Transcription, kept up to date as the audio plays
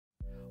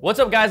What's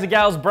up guys and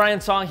gals, Brian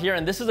Tong here,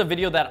 and this is a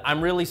video that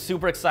I'm really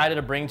super excited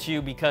to bring to you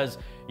because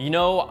you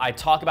know I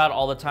talk about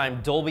all the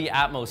time Dolby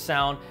Atmos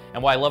sound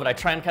and why I love it. I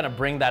try and kind of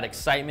bring that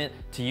excitement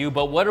to you,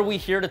 but what are we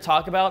here to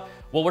talk about?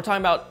 Well, we're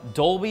talking about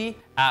Dolby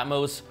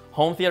Atmos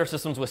home theater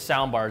systems with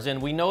soundbars, and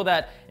we know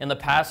that in the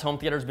past home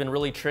theater has been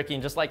really tricky,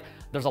 and just like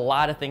there's a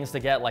lot of things to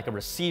get, like a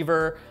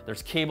receiver,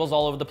 there's cables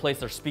all over the place,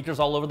 there's speakers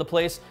all over the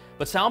place,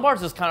 but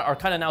soundbars are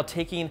kind of now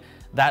taking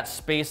that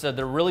space.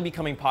 They're really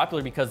becoming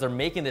popular because they're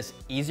making this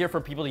easier for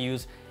people to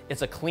use.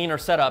 It's a cleaner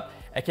setup.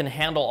 It can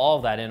handle all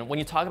of that. And when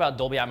you talk about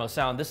Dolby Atmos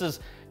sound, this is,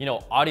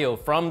 audio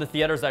from the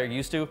theaters that you're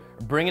used to,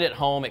 bringing it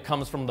home. It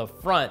comes from the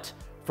front,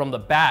 from the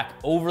back,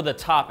 over the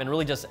top, and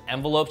really just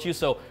envelopes you.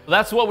 So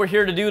that's what we're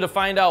here to do, to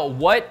find out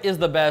what is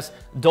the best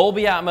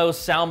Dolby Atmos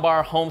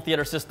soundbar home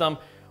theater system.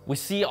 We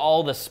see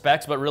all the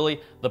specs, but really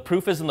the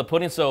proof is in the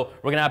pudding. So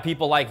we're gonna have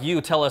people like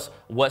you tell us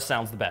what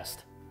sounds the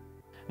best.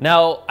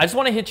 Now, I just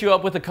want to hit you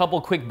up with a couple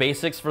quick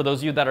basics for those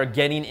of you that are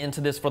getting into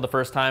this for the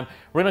first time.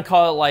 We're going to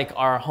call it like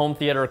our home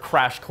theater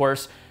crash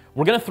course.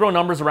 We're going to throw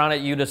numbers around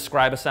at you to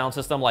describe a sound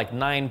system like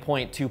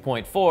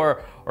 9.2.4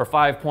 or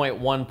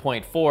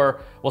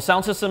 5.1.4. Well,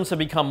 sound systems have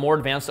become more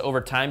advanced over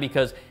time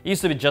because it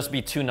used to just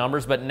be 2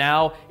 numbers, but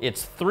now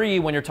it's 3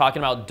 when you're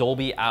talking about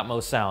Dolby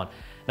Atmos sound.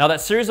 Now,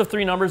 that series of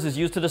 3 numbers is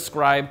used to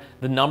describe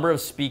the number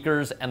of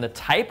speakers and the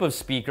type of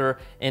speaker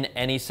in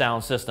any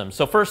sound system.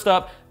 So first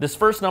up, this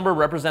first number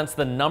represents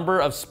the number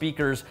of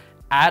speakers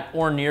at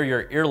or near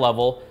your ear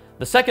level.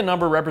 The second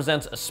number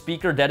represents a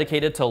speaker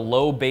dedicated to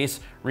low bass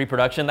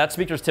reproduction. That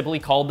speaker is typically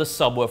called the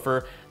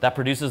subwoofer that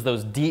produces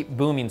those deep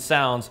booming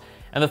sounds.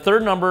 And the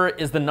third number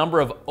is the number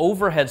of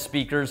overhead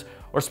speakers,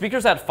 or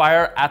speakers that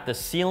fire at the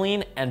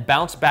ceiling and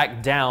bounce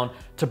back down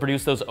to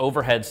produce those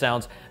overhead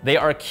sounds. They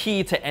are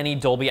key to any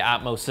Dolby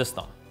Atmos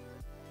system.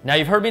 Now,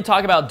 you've heard me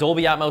talk about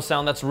Dolby Atmos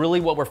sound. That's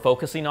really what we're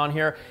focusing on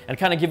here, and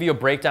kind of give you a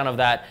breakdown of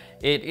that.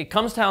 It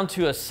comes down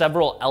to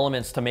several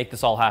elements to make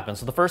this all happen.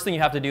 So the first thing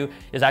you have to do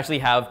is actually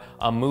have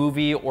a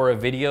movie or a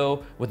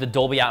video with the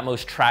Dolby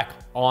Atmos track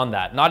on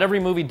that. Not every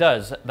movie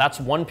does. That's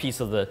one piece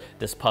of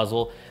this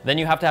puzzle. Then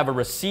you have to have a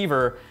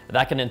receiver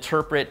that can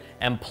interpret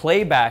and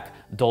play back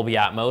Dolby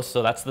Atmos.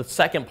 So that's the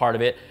second part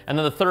of it. And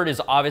then the third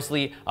is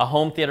obviously a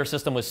home theater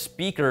system with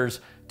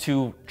speakers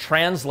to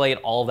translate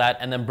all that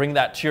and then bring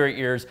that to your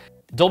ears.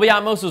 Dolby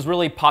Atmos was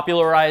really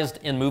popularized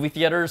in movie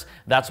theaters.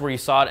 That's where you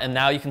saw it, and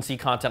now you can see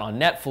content on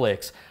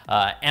Netflix,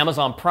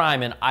 Amazon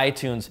Prime, and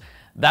iTunes.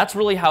 That's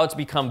really how it's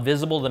become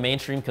visible to the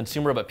mainstream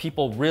consumer, but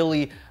people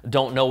really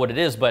don't know what it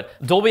is. But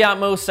Dolby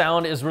Atmos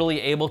sound is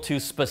really able to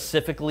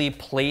specifically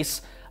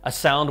place a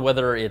sound,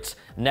 whether it's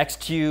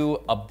next to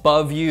you,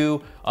 above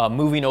you,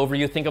 moving over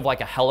you. Think of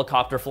like a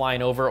helicopter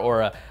flying over or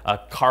a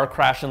car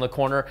crash in the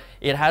corner.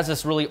 It has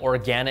this really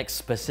organic,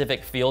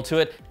 specific feel to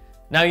it.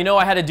 Now,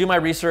 I had to do my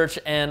research,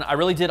 and I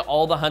really did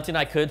all the hunting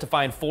I could to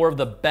find 4 of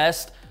the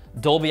best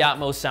Dolby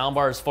Atmos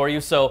soundbars for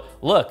you. So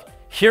look,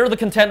 here are the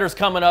contenders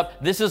coming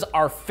up. This is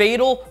our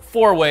fatal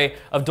 4-way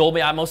of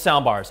Dolby Atmos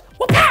soundbars.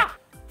 Whoop-ah!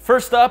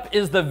 First up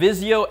is the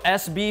Vizio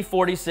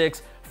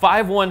SB46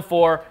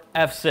 514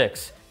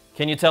 F6.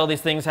 Can you tell these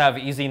things have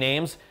easy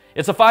names?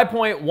 It's a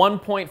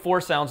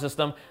 5.1.4 sound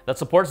system that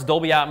supports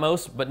Dolby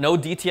Atmos, but no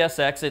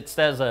DTSX. It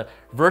says a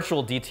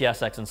virtual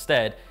DTSX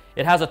instead.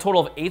 It has a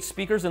total of 8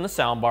 speakers in the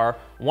soundbar.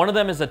 One of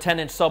them is a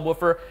 10-inch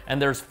subwoofer,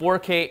 and there's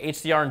 4K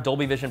HDR and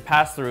Dolby Vision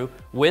pass-through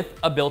with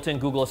a built-in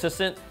Google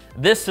Assistant.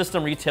 This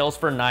system retails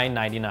for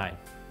 $999.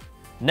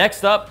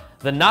 Next up,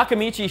 the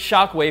Nakamichi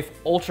Shockwafe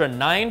Ultra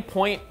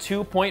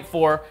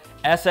 9.2.4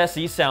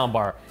 SSE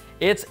soundbar.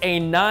 It's a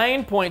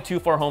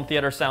 9.24 home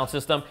theater sound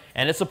system,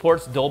 and it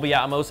supports Dolby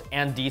Atmos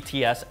and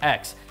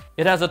DTSX.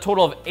 It has a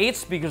total of 8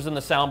 speakers in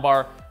the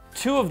soundbar.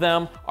 2 of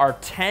them are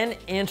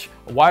 10-inch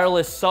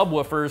wireless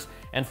subwoofers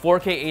and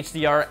 4K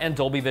HDR and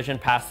Dolby Vision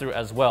pass-through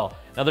as well.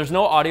 Now, there's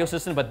no audio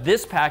system, but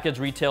this package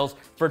retails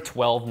for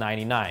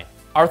 $1299.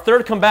 Our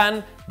third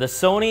combatant, the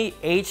Sony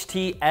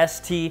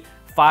HTST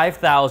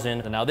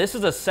 5000. Now, this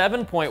is a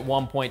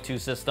 7.1.2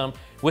 system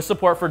with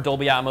support for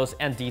Dolby Atmos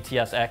and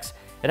DTSX.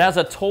 It has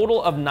a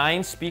total of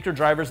 9 speaker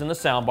drivers in the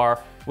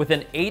soundbar with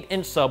an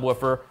 8-inch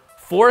subwoofer,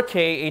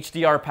 4K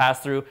HDR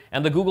pass-through,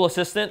 and the Google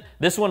Assistant.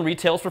 This one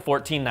retails for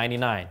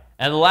 $1499.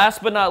 And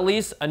last but not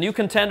least, a new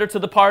contender to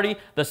the party,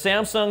 the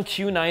Samsung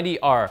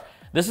Q90R.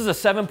 This is a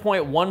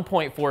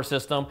 7.1.4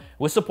 system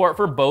with support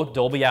for both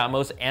Dolby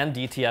Atmos and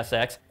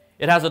DTSX.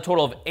 It has a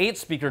total of 8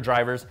 speaker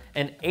drivers,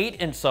 an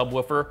 8-inch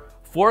subwoofer,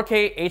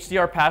 4K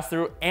HDR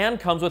pass-through, and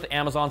comes with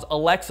Amazon's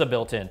Alexa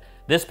built-in.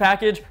 This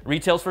package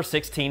retails for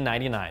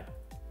 $1699.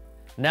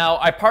 Now,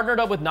 I partnered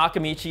up with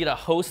Nakamichi to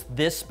host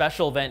this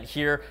special event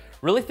here.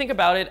 Really think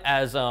about it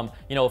as,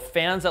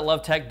 fans that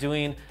love tech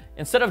doing,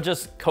 instead of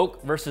just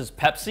Coke versus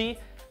Pepsi,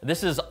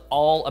 this is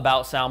all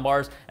about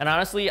soundbars. And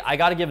honestly, I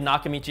gotta give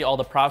Nakamichi all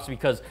the props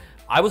because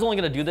I was only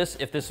gonna do this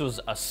if this was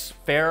a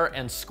fair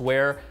and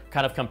square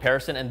kind of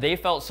comparison, and they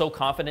felt so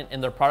confident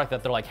in their product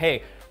that they're like,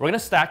 hey, we're gonna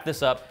stack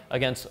this up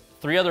against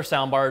 3 other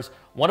soundbars.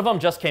 One of them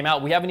just came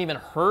out. We haven't even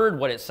heard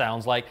what it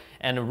sounds like,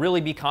 and really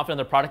be confident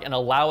in the product and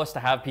allow us to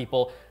have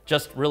people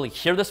just really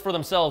hear this for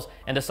themselves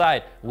and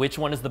decide which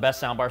one is the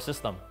best soundbar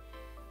system.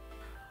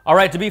 All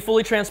right, to be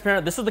fully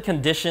transparent, this is the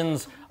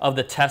conditions of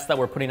the test that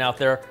we're putting out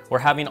there. We're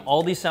having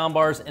all these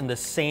soundbars in the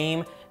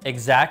same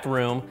exact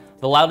room.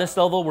 The loudness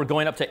level, we're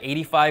going up to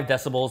 85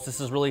 decibels.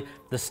 This is really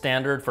the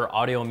standard for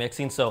audio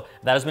mixing, so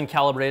that has been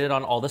calibrated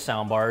on all the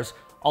soundbars.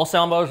 All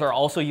soundbars are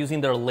also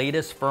using their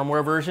latest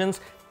firmware versions,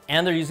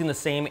 and they're using the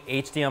same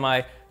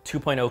HDMI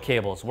 2.0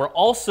 cables. We're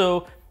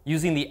also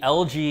using the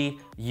LG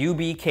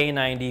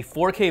UBK90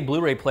 4K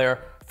Blu-ray player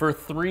for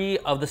 3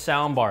 of the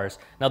soundbars.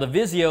 Now the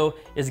Vizio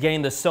is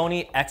getting the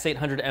Sony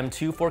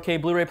X800M2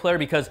 4K Blu-ray player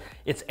because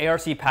its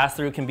ARC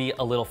pass-through can be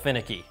a little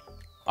finicky.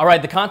 All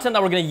right, the content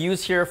that we're gonna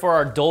use here for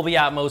our Dolby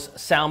Atmos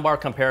soundbar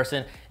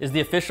comparison is the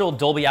official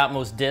Dolby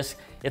Atmos disc.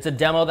 It's a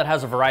demo that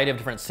has a variety of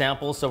different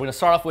samples. So we're gonna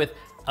start off with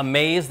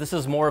Amaze. This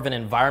is more of an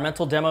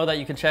environmental demo that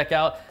you can check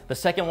out. The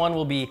second one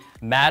will be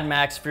Mad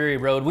Max Fury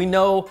Road. We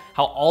know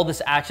how all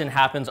this action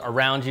happens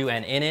around you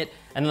and in it.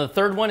 And then the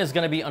third one is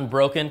gonna be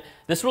Unbroken.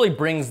 This really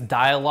brings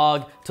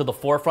dialogue to the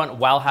forefront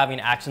while having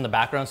action in the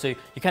background, so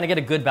you kind of get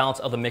a good balance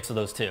of the mix of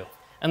those two.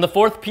 And the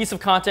fourth piece of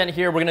content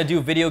here, we're gonna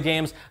do video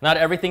games. Not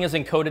everything is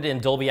encoded in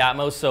Dolby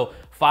Atmos, so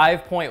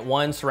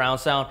 5.1 surround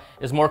sound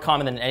is more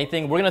common than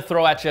anything. We're gonna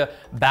throw at you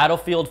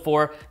Battlefield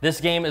 4.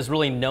 This game is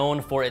really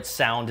known for its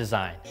sound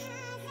design.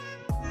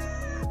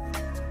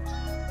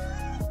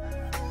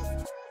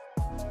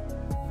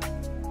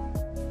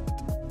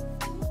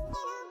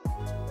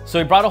 So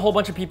we brought a whole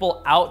bunch of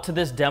people out to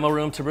this demo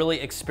room to really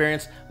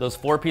experience those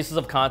 4 pieces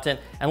of content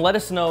and let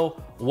us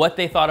know what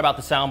they thought about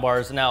the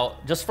soundbars. Now,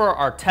 just for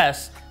our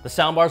tests, the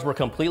soundbars were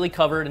completely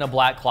covered in a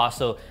black cloth,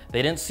 so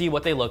they didn't see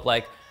what they look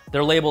like.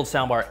 They're labeled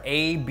soundbar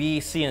A, B,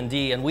 C, and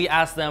D, and we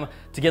asked them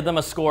to give them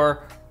a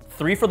score,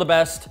 3 for the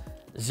best,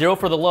 0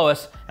 for the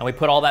lowest, and we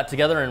put all that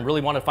together and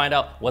really wanted to find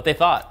out what they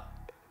thought.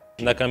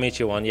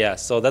 Nakamichi one, yeah.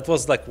 So that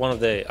was like one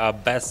of the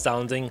best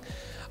sounding.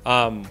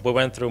 We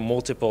went through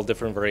multiple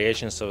different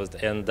variations of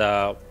it, and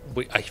I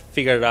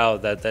figured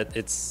out that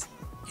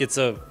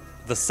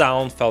the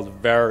sound felt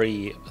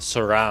very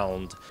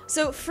surround.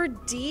 So for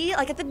D,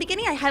 like at the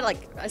beginning I had like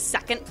a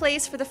second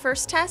place for the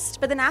first test,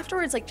 but then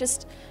afterwards like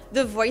just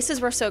the voices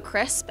were so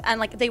crisp and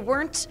like they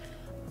weren't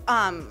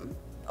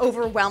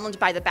overwhelmed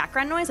by the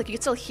background noise. Like you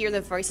could still hear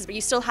the voices, but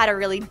you still had a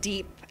really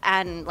deep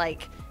and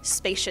like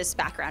spacious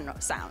background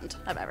sound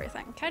of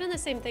everything. Kind of the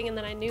same thing, and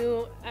then I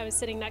knew I was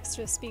sitting next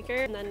to a speaker,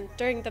 and then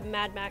during the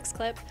Mad Max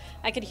clip,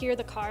 I could hear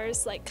the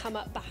cars like come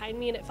up behind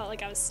me, and it felt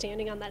like I was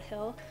standing on that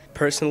hill.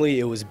 Personally,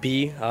 it was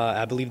B.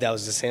 I believe that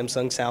was the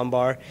Samsung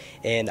soundbar,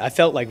 and I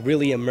felt like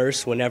really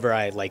immersed whenever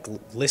I like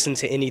listened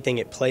to anything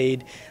it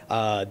played.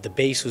 The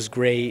bass was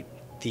great.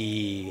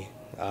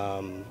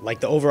 Like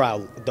the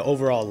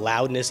overall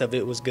loudness of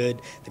it was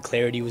good. The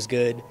clarity was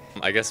good.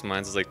 I guess mine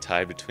was like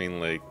tied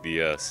between like the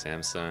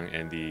Samsung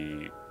and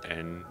the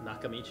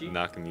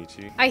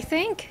Nakamichi. I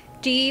think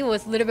D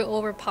was a little bit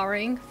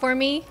overpowering for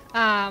me.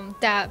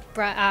 That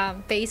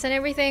bass and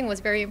everything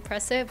was very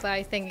impressive, but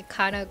I think it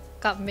kind of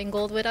got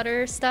mingled with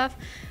other stuff.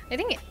 I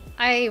think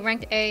I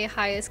ranked A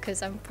highest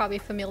because I'm probably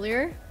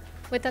familiar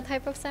with that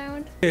type of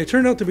sound. It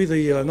turned out to be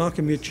the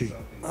Nakamichi.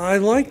 I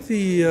like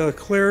the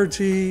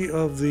clarity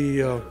of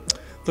the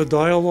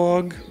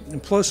dialogue,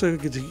 and plus I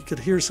could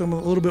hear a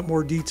little bit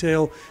more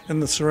detail in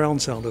the surround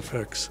sound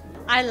effects.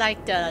 I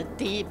like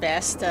the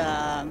best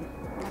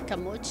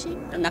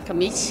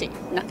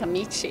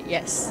Nakamichi,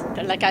 yes.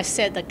 Like I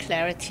said, the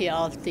clarity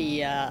of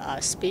the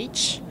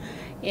speech.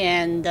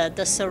 And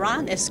the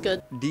surround is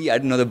good. D, I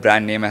didn't know the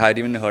brand name. I hadn't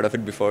even heard of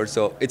it before,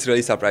 so it's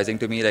really surprising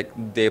to me. Like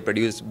they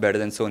produce better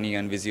than Sony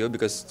and Vizio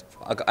because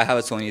I have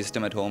a Sony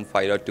system at home,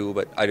 5.2,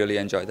 but I really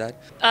enjoy that.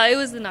 It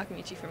was the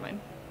Nakamichi for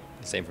mine.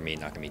 Same for me,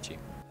 Nakamichi.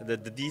 The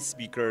D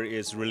speaker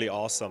is really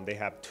awesome. They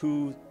have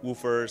 2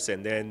 woofers,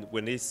 and then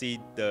when they see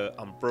the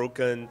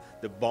Unbroken,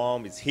 the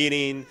bomb is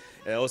hitting,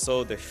 and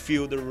also they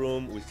fill the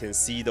room. We can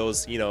see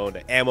those, you know,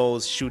 the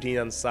ammos shooting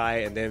on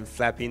side and then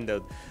flapping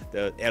the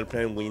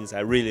airplane wings.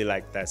 I really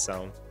like that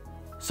sound.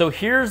 So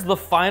here's the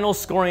final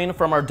scoring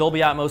from our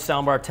Dolby Atmos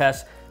soundbar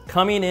test.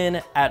 Coming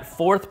in at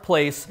 4th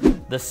place,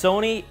 the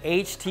Sony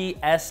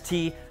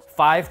HT-ST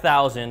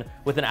 5000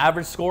 with an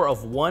average score of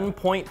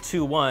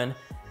 1.21.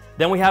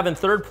 Then we have in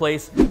 3rd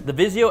place, the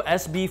Vizio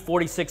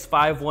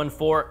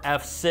SB46514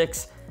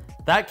 F6.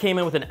 That came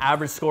in with an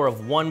average score of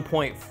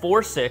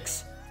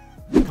 1.46.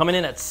 Coming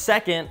in at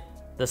 2nd,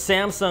 the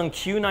Samsung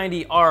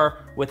Q90R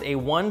with a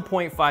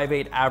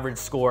 1.58 average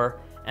score.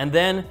 And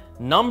then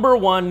number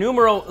 1,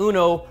 numero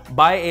uno,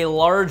 by a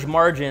large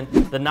margin,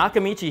 the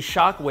Nakamichi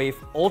Shockwafe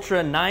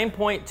Ultra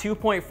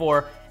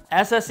 9.2.4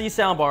 SSE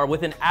soundbar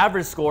with an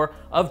average score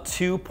of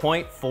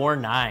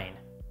 2.49.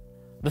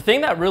 The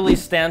thing that really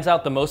stands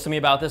out the most to me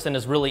about this and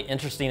is really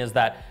interesting is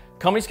that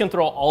companies can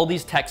throw all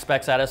these tech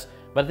specs at us,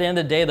 but at the end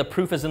of the day, the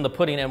proof is in the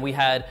pudding, and we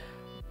had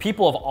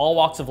people of all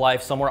walks of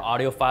life. Some were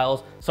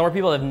audiophiles, some were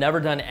people that have never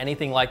done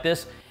anything like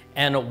this,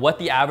 and what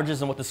the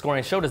averages and what the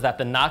scoring showed is that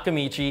the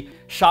Nakamichi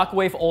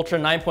Shockwafe Ultra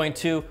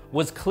 9.2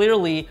 was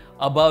clearly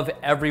above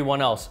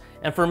everyone else.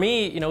 And for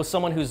me, you know,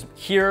 someone who's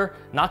here,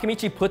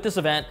 Nakamichi put this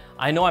event,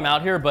 I know I'm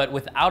out here, but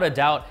without a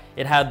doubt,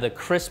 it had the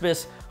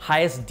crispest,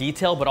 highest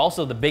detail, but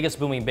also the biggest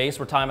booming bass.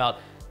 We're talking about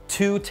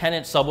 2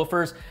 10-inch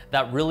subwoofers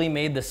that really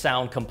made the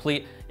sound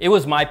complete. It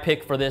was my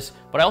pick for this,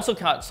 but I also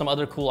got some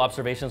other cool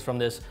observations from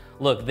this.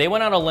 Look, they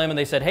went on a limb and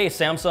they said, hey,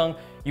 Samsung,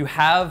 you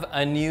have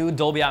a new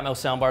Dolby Atmos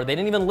soundbar. They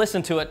didn't even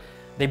listen to it.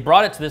 They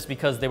brought it to this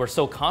because they were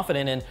so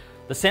confident, and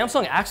the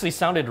Samsung actually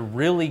sounded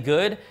really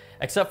good,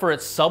 except for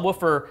its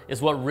subwoofer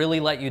is what really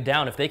let you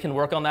down. If they can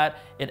work on that,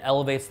 it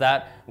elevates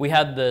that. We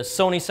had the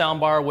Sony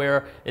soundbar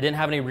where it didn't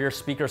have any rear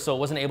speaker, so it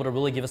wasn't able to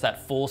really give us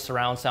that full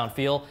surround sound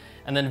feel.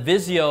 And then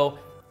Vizio,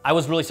 I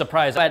was really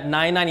surprised. At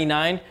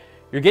 $9.99,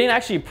 you're getting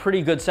actually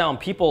pretty good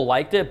sound. People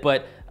liked it,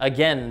 but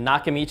again,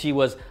 Nakamichi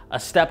was a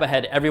step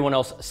ahead everyone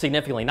else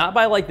significantly. Not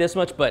by like this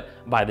much, but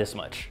by this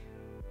much.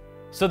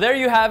 So there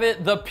you have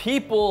it. The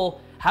people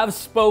have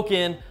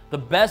spoken. The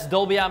best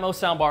Dolby Atmos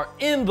soundbar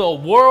in the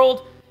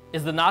world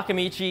is the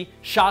Nakamichi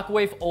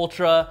Shockwave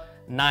Ultra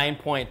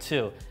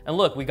 9.2. And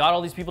look, we got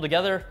all these people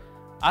together.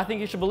 I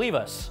think you should believe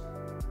us.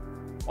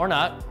 Or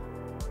not.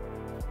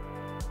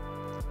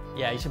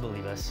 Yeah, you should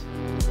believe us.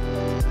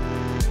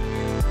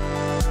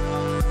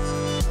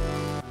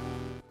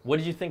 What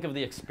did you think of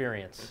the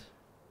experience?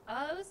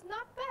 It was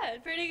not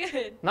bad, pretty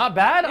good. Not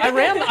bad? I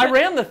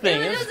ran the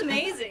thing. It was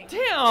amazing.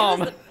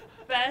 Damn. It was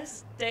the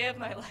best day of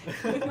my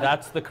life.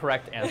 That's the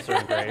correct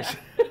answer, Grace.